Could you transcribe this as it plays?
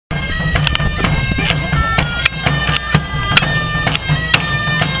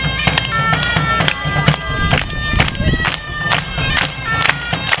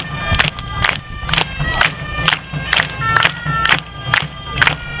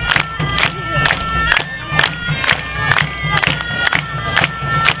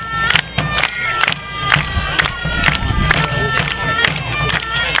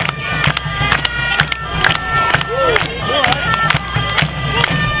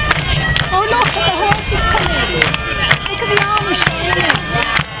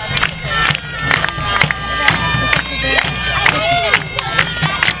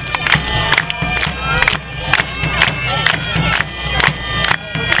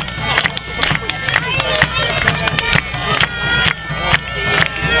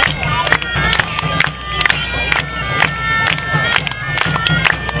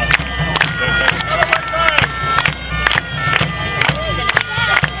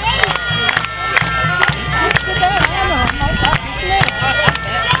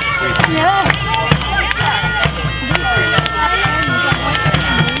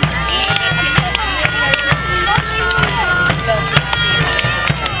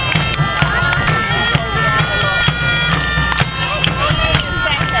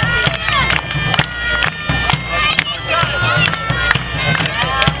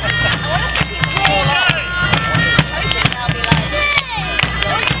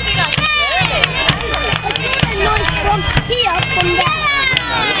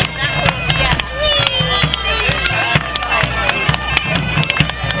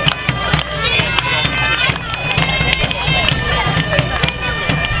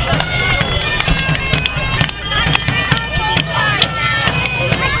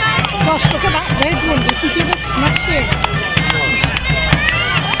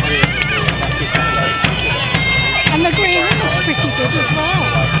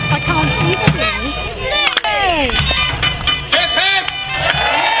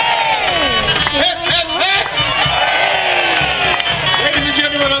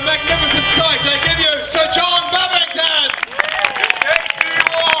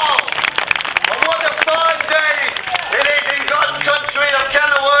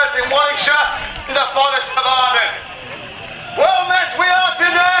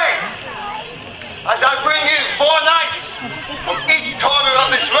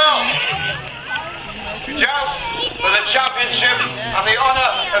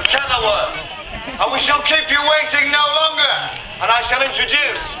you waiting no longer, and I shall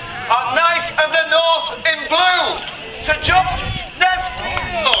introduce our Knight of the North in blue, Sir Nesfield.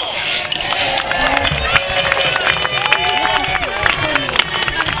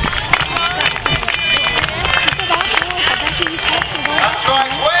 That's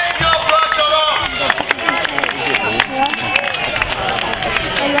right, wave your flags along.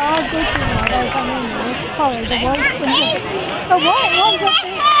 They are good, you know, those, I mean, sorry, the white ones are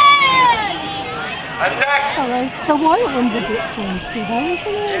bit... And next, Sorry, the white one's a bit feisty though, isn't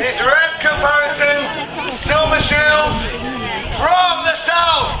it? it is red comparison, silver shield, from the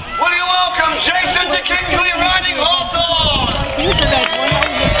south. Will you welcome Jason to Kingsley riding Hawthorne? He's a red one,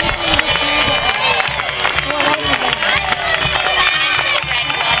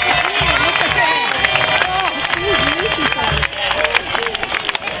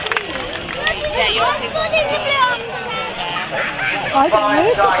 I don't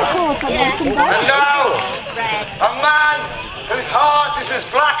know support, and now, a man whose heart is as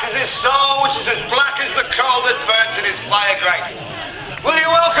black as his soul, which is as black as the coal that burns in his fire grate. Will you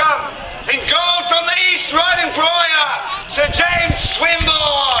welcome, in gold from the east, riding Briar, Sir James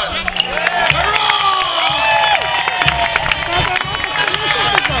Swinbourne?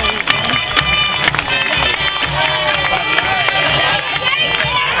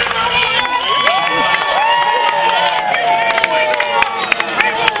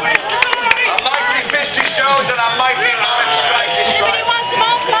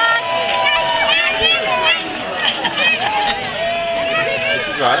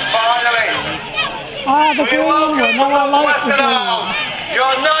 the green one, no, I like the green one.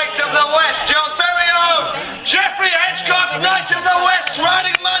 Your Knight of the West, your very own Geoffrey Hedgecock, Knight of the West,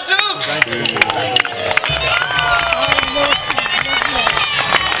 riding Marduk.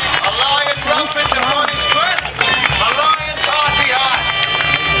 A lion rampant upon his crest, a lion's hearty heart.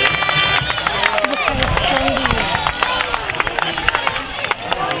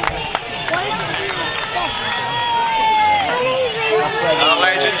 Now,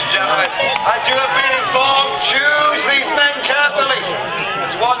 ladies and gentlemen, as you have been informed, choose these men carefully,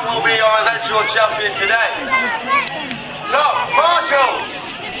 as one will be your eventual champion today. So, Marshal,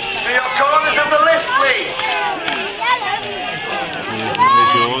 to your corners of the list, please.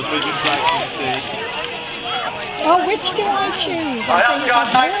 Oh, which do I choose? I have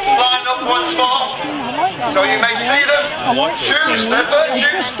got knights lined up once more, so you may see them, choose their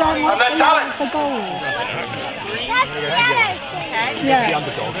virtues and their talents. Yeah,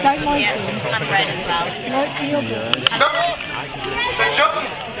 don't like him. I'm red as well. Like the others. Sir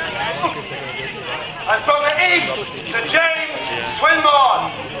Jousting. And from the east, Sir James Swinbourne.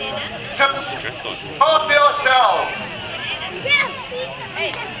 Support yourself.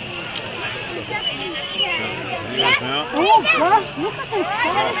 Oh gosh, look at this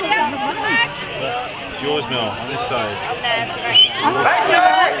side. It's yours, Mel, on this side. Thank you.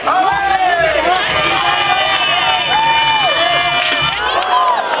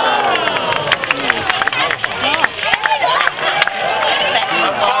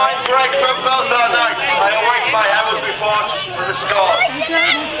 Break from both our nights. I await my Hammer's report for the score.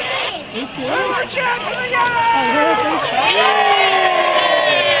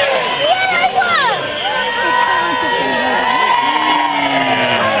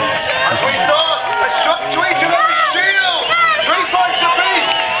 As we thought, a shot tweeted on his shield. 3 points apiece.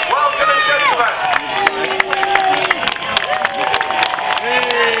 Welcome and gentlemen.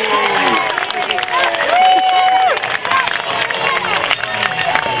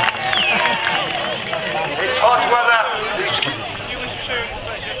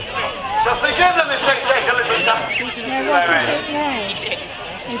 So forgive them if they take a little time. It's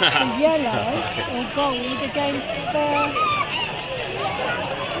the yellow or gold against the...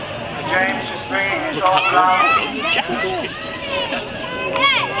 James is bringing his arm round.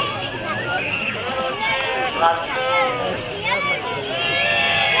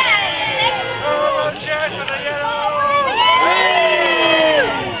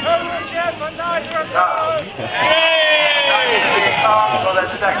 For the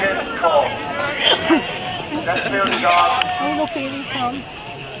second call. Nesfield is on. Oh look, here he comes.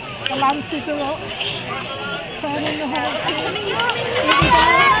 The lances are up. Turning the horse.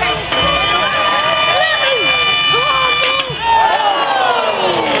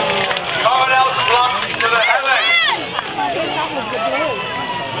 Coronel's blocked to the heaven. I think that was the blue.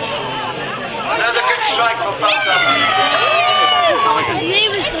 Another good strike for Poplar.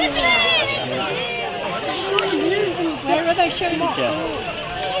 Where are they showing the scores?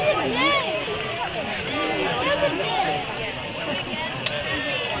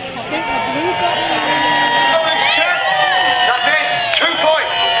 I think the blue got That is 2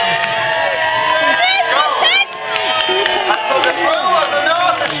 points. Go.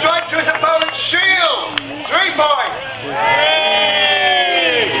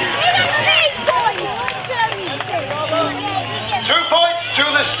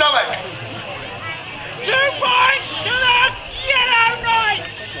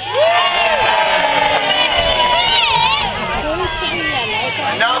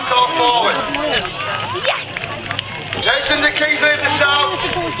 now call forward. Yes! Jason de Kingsley of the south,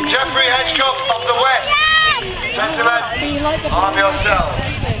 Jeffrey Hedgecock of the west. Gentlemen, arm yourselves.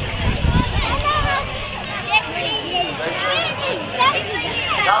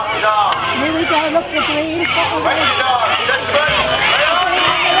 Down his arm. Here we go, look the green. Raise his arm. Gentlemen, lay on.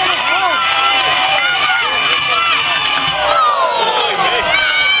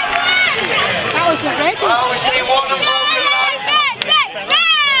 That was the red. Well, we see one unbroken lance.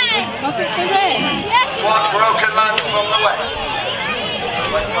 Was it the red? One broken lance from the west.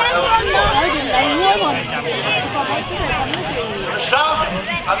 I didn't know you were one. Because I like the red. To the south,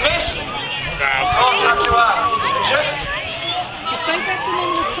 a miss. Cross that to us. Just.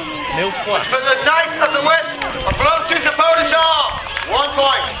 For the knight of the west, a blow to his opponent's arm. 1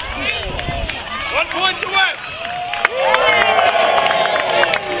 point. 1 point to west.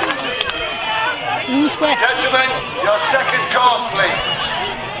 Who's west? Gentlemen, your second course, please.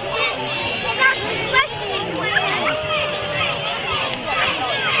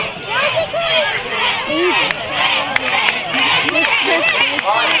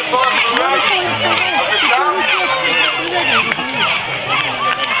 On the front, the right of the south.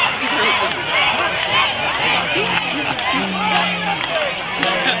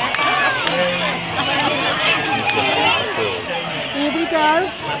 Here we go.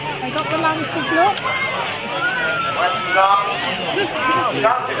 I got the lances, look. West is arm.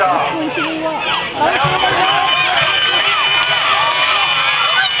 South is arm. Pointing me what?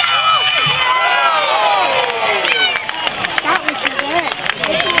 That was the red.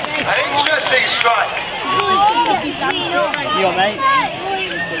 An interesting strike. You on, mate?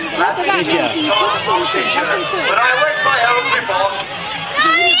 Look at that, Nancy. You've got something, hasn't it? But I await my herald's report.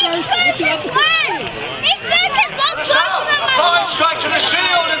 If you have the picture. To the south, a fine strike to the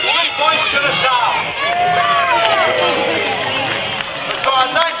shield and 3 points to the south. But for a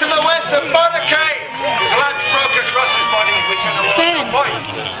knight to the west of Monaco, the lance broke across his body, we can award a point.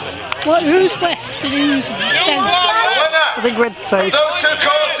 What? Who's west and who's centre? The winner I think red safe. of those two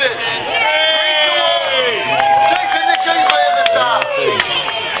courses, 3-1, Jason de Kingsley of the south.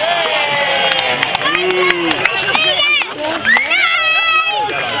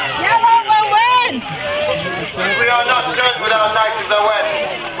 We are not done with our knight of the west.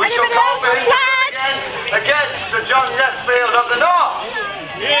 We shall call for him again against Sir John Nesfield of the north.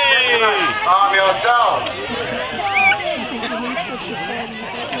 Arm yourselves.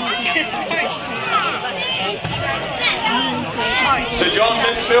 Sir John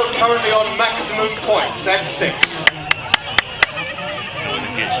Nesfield currently on maximum points at 6.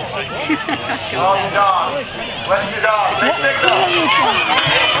 North is arm. West is arm. Let's signal.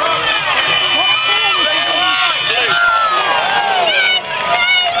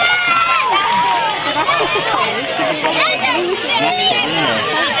 That's a surprise because we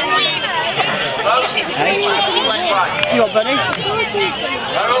You what, buddy?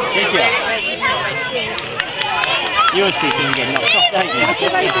 Did you? You were thinking you get knocked off, don't you?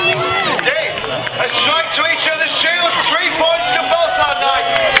 Indeed. A strike to each other's shield. 3 points to both our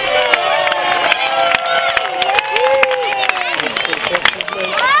knights.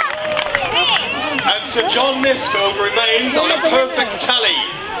 And Sir John Nesfield remains on a perfect tally.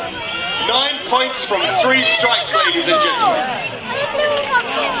 9 points from 3 strikes, ladies and gentlemen.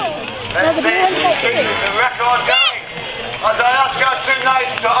 Let's see the record going. As I ask our two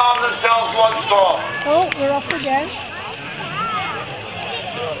knights to arm themselves once more. Oh, we're off again.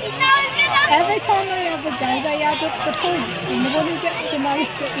 Every time they have a go, they add up the points, and the one who gets the most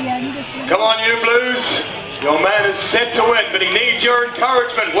at the end is the Come on, you Blues. Your man is set to win, but he needs your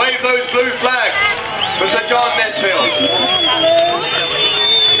encouragement. Wave those blue flags for Sir John Nesfield.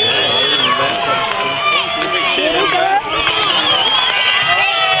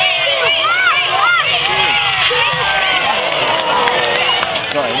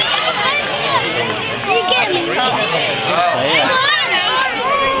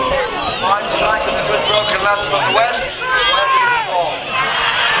 Fine strike and a good broken lance from the west. Where did it fall?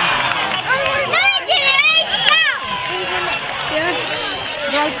 Yes,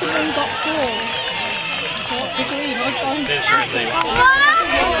 right and then got 4. So what's the green? I've gone.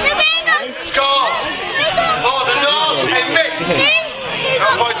 Score! For the north, a miss. No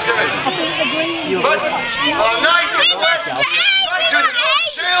points given. I think the green. But our knight in the west, right to the north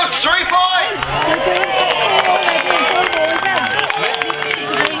shield, 3 points.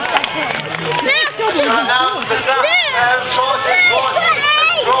 They're doing To announce the south and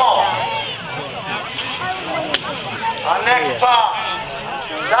draw. Our next part,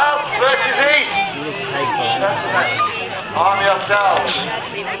 south versus east. Arm yourselves.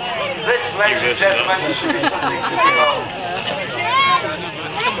 This, ladies and gentlemen, should be something to behold.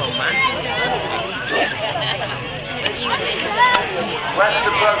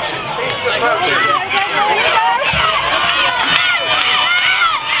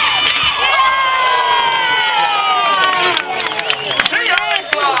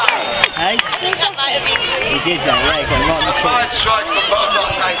 did that, yeah, he got right in the A fine strike from both our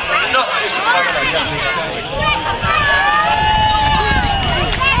knights. Not disappointing.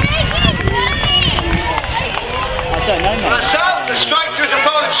 I don't know, For the mate. south, the strike to his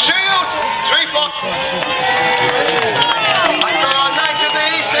opponent's shield. 3 points. And for our knight of the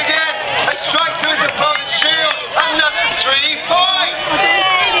east again, a strike to his opponent's shield. Another 3 points.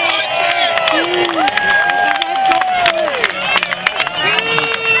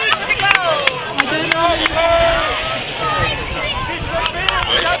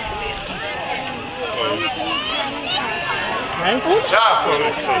 So,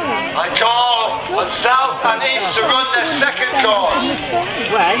 I call on south and east to run their second course.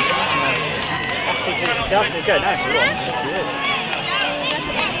 When? After go now, if you want.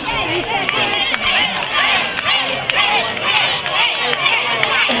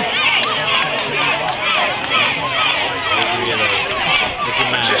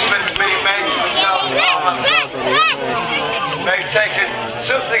 Adjustments being made to the south armour. They've taken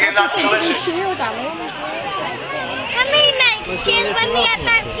something in that collision. How many nights when we get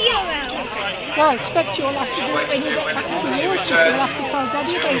back to your house? Well, I expect you'll have to do it when you get back to yours, because you'll have to tell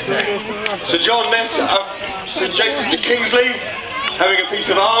Daddy about it. Sir John Ness, Sir Jason de Kingsley, having a piece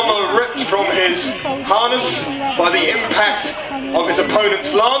of armour ripped from his harness by the impact of his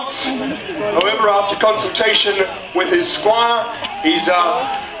opponent's lance. However, after consultation with his squire, he's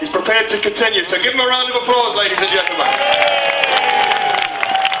prepared to continue. So give him a round of applause, ladies and gentlemen.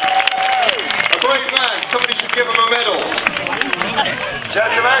 A brave man. Somebody should give him a medal.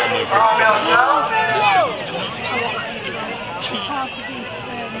 Gentlemen, arm yourself.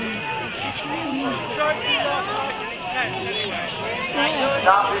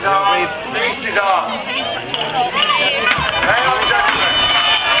 South is arm, east is arm. Hang on, gentlemen.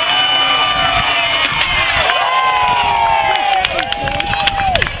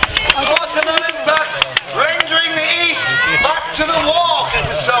 Force of an impact, rendering the east back to the wall. It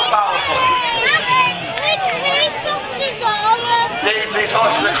was so powerful. These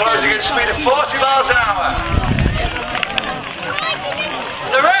horses are closing at a speed of 40 miles an hour.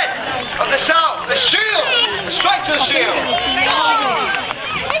 The red of the south, the shield, a strike to the shield.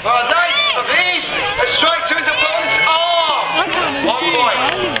 For a knight of the east, a strike to his opponent's arm. 1 point.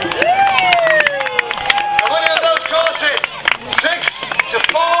 The winner of those courses,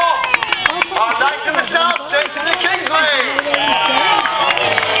 6-4. Our knight of the south, Jason de Kingsley.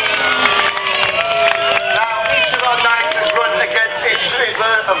 Now each of our knights has run against each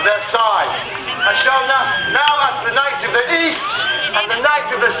river of their side. I shall now ask the knight of the east and the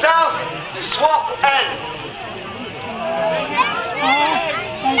knight of the south to swap ends.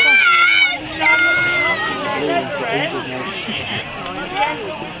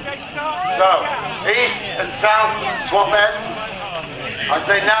 So, east and south swap ends, as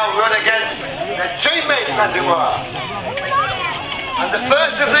they now run against their teammates, as it were. And the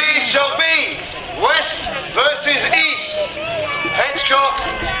first of these shall be west versus east, Hedgecock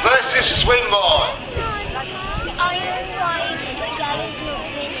versus Swinbourne.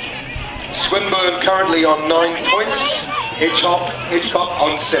 Swinbourne currently on 9 points, Hedgecock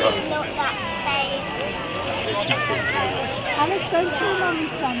on 7.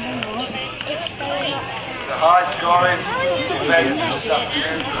 The high scoring event this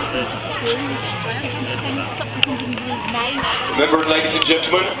afternoon. Remember, ladies and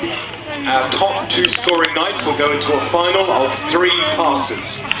gentlemen, our top 2 scoring knights will go into a final of 3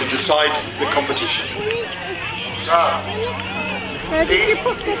 passes to decide the competition. East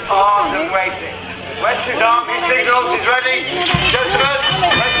armed and waiting. West is armed, he signals, he's ready. Gentlemen,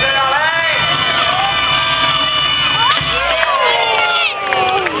 let's say alley!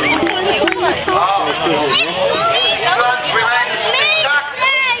 Front remains intact.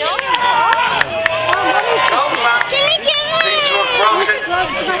 No plan. These were broken.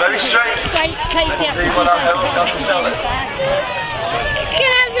 Very strange. Let's see what our helps have to sell it.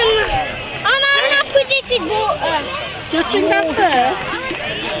 I'm happy with this is water. Just drink that first.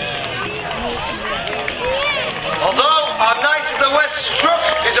 Although our knight of the west struck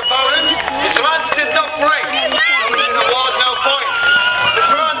his opponent, his lance did not break, so we can award no points. But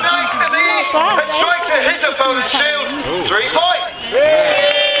for our knight of the east, a strike to his opponent's shield, 3 points. 3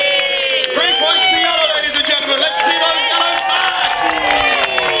 points to yellow, ladies and gentlemen. Let's see those yellows back.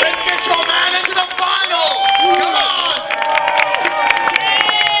 Let's get your man into the final. Come on.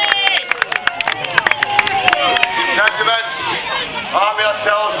 Gentlemen, arm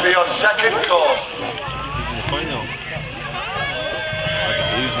yourselves for your second course. Final. Like a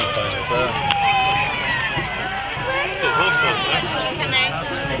losing final there.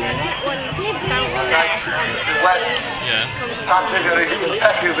 Knights of the west, particularly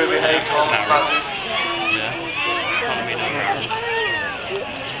impeccably behaved on the classes.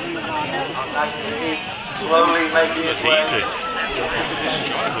 Nice and easy. Slowly making its way. Easy.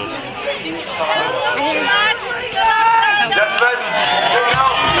 Gentlemen,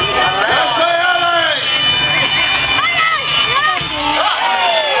 signal.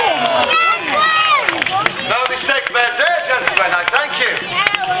 No mistake made there, gentlemen. I thank you.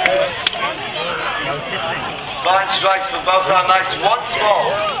 Fine strikes for both our knights once more.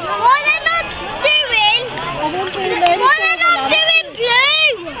 What am I doing? What am I doing blue?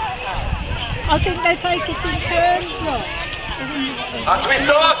 I think they take it in turns, look. As we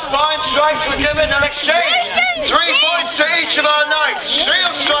thought, fine strikes were given in exchange. 3 points to each of our knights.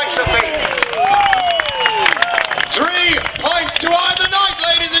 Shield strikes are beaten. 3 points to either knight,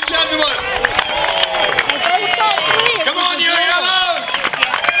 ladies and gentlemen. Come on, you yellows.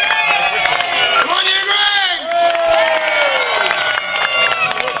 Come on, you greens.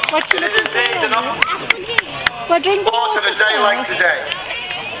 What's It is indeed an We're drinking sport of a day like today.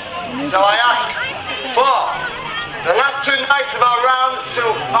 So I ask for the last 2 knights of our rounds to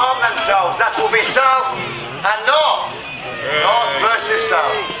arm themselves. That will be south and north. North versus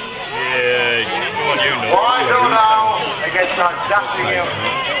south. Yeah, come on, you know. Wise old owl against our dashing hill.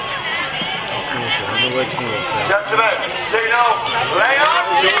 Gentlemen, signal, lay on!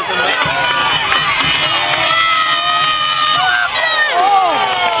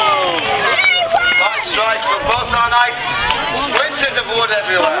 Fine strikes for both our knights. Splinters of wood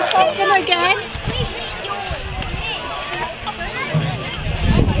everywhere. Stop them again.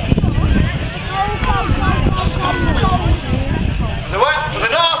 The went for the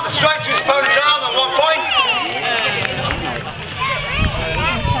north, the strike to his opponent's arm at 1 point.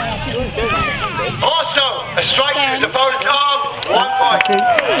 Also, a strike to his opponent's arm, 1 point.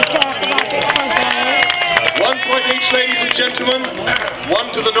 1 point each, ladies and gentlemen.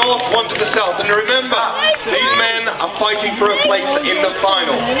 1 to the north, 1 to the south. And remember, these men are fighting for a place in the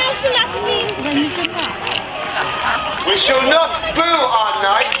final. We shall not boo our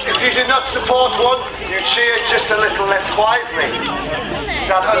knights. If you did not support one, you cheer just a little less quietly. Is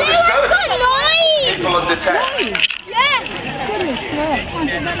that understood? People under 10.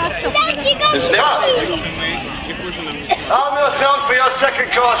 This next, Arm yourselves for your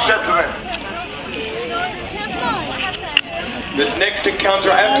second course, gentlemen. this next encounter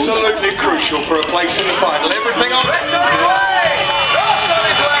absolutely crucial for a place in the final. Everything on it.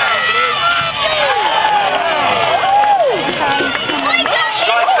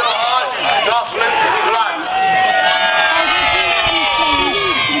 Strike so hard, Darth loses his land.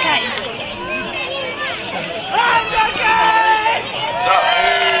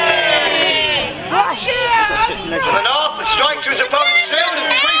 To the north, the strike to his opponent's shield and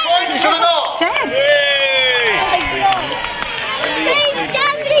 3 points to the north. 10.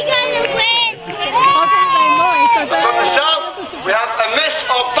 From the south, we have a miss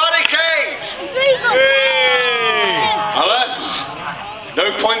of barricades. Alas,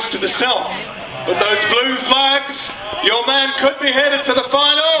 no points to the south. But those blue flags, your man could be headed for the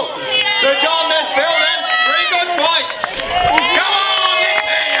final. Sir John Nesfield and 3 good points. Come on, it's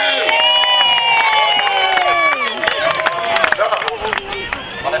here.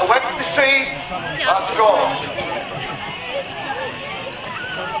 I'll wait to see our score.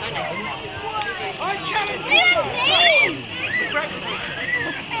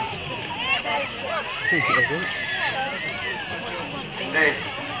 Indeed.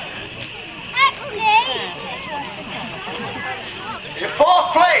 In 4th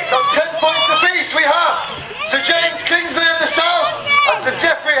place on 10 points apiece we have Sir James Kingsley of the south and Sir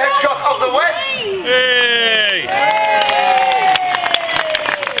Geoffrey Hedgecock of the west. Hey!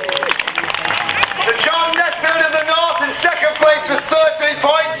 Sir John Nesfield of the north in 2nd place with 13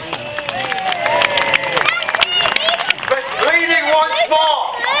 points. But leading once more,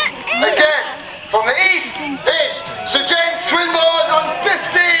 again, from the east is Sir James Swinbourne on 15.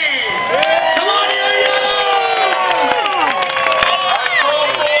 Come on, you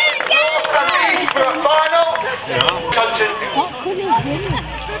north and east for a final. Continue.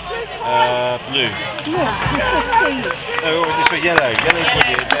 Blue. Oh, this was yellow. Yellow's with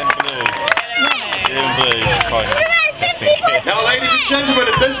you, then blue. Then blue. Fine. Now, ladies and gentlemen,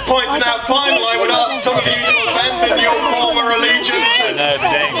 at this point in our final, I would ask some of you to abandon your former allegiances.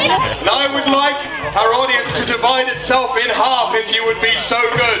 And I would like our audience to divide itself in half, if you would be so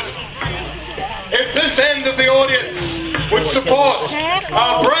good. If this end of the audience would support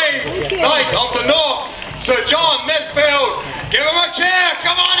our brave knight of the north, Sir John Nesfield, give him a cheer.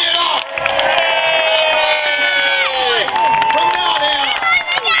 Come on, you lot. From down here.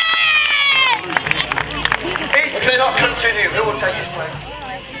 East cannot continue. Who will take his place?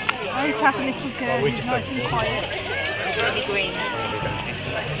 I'll have a little girl, nice and quiet. Green.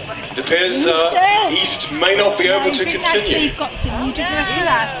 It appears East may not be able to continue.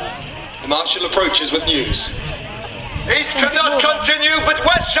 The Marshal approaches with news. East cannot continue, but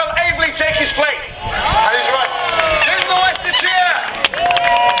West shall ably take his place. And he's right. Give the West a cheer.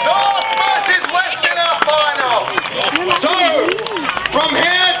 North versus West in our final. So, from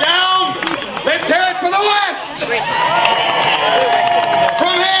here down, let's head for the West.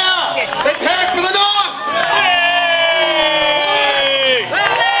 From here, let's head for the North.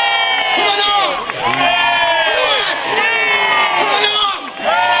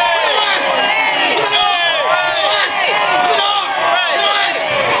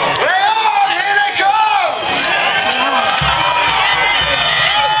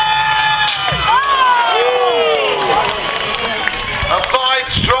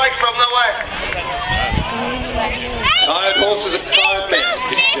 Tired horses and tired men.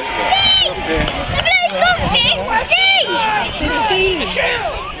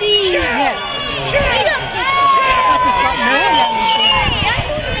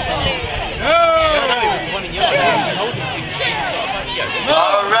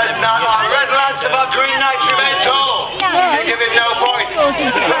 Our red lads of our green knights remain tall. You give him no point.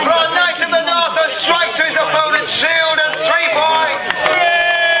 The broad knight of the north has strike to his opponent's shield and 3 points.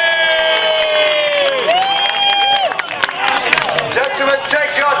 Gentlemen,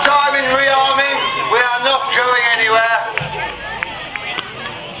 take your time in rearming. We are not going anywhere.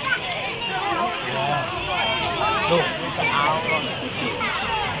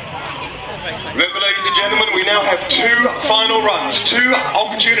 Remember, ladies and gentlemen, we now have 2 final runs. 2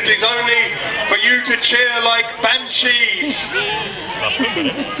 opportunities only for you to cheer like banshees.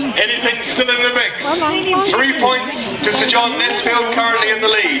 Anything still in the mix. 3 points to Sir John Nesfield, currently in the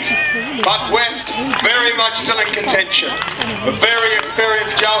lead. But West very much still in contention. A very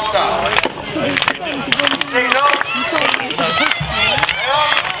experienced jouster.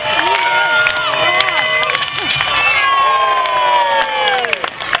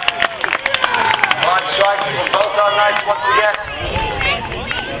 One strike from both our knights once again.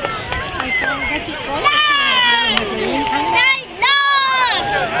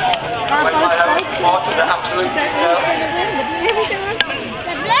 When I have fought to the absolute detail.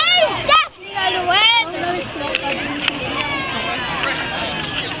 The blue's definitely going to win.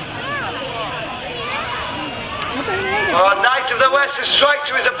 Our Knight of the West has strike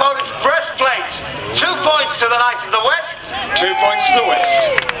to his opponent's breastplate. 2 points to the Knight of the West. 2 points to the West.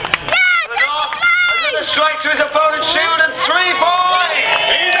 The North, another strike to his opponent's shield and 3 points.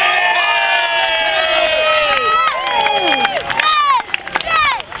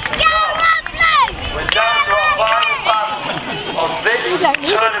 We're down to our final pass of this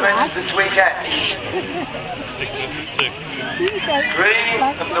tournament this weekend. Green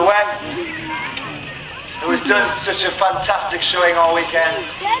of the West, who has done such a fantastic showing all weekend,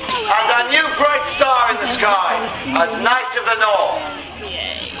 and our new bright star in the sky, a Knight of the North.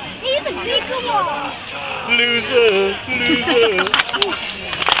 He's a bigger one. Loser, loser.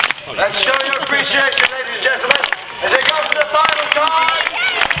 Let's show your appreciation, ladies and gentlemen, as they go for the final time.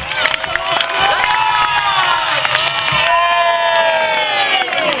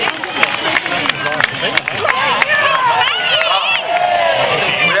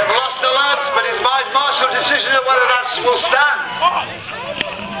 We have lost the lads, but it's my martial decision of whether that will stand.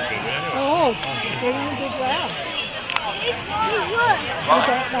 Oh, they did well.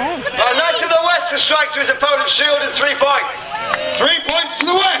 Our Knight of the West has strike to his opponent's shield and 3 points. 3 points to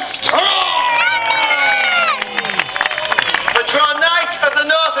the West. But for our Knight of the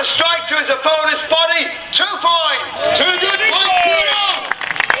North has strike to his opponent's body, 2 points. 2 good points to the North.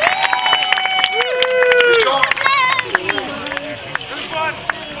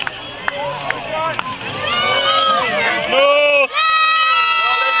 No!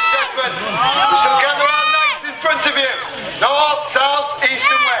 We shall gather our knights in front of you. North, south, east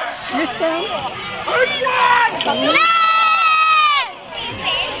and west. Listen. Who's won?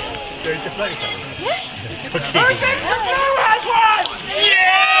 Who thinks the blue has won?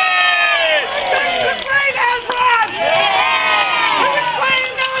 Yes! Who thinks the green has won? Who is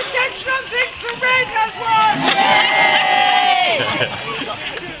paying no attention and thinks the red has won?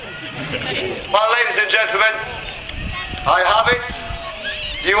 Well, ladies and gentlemen, I have it.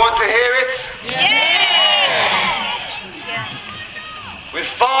 Do you want to hear it? With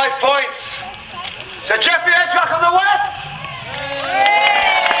 5 points, Sir Geoffrey Hedgecock of the West.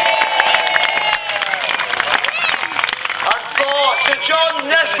 And for Sir John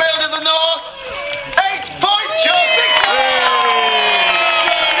Nesfield of the North, 8 points, your victory!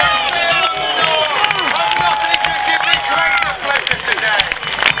 And nothing could give me greater pleasure today.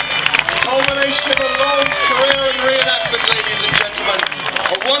 Culmination of a long career in reenactment, ladies and gentlemen.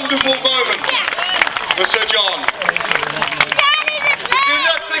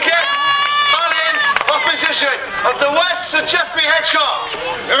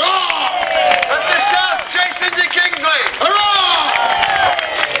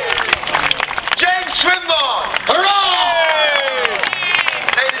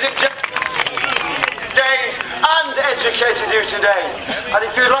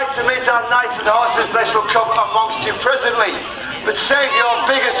 you'd like to meet our knights and horses, they shall come amongst you presently. But save your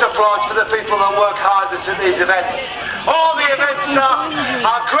biggest applause for the people that work hardest at these events. All the event staff,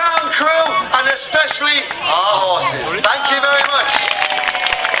 our ground crew, and especially our horses. Thank you very much.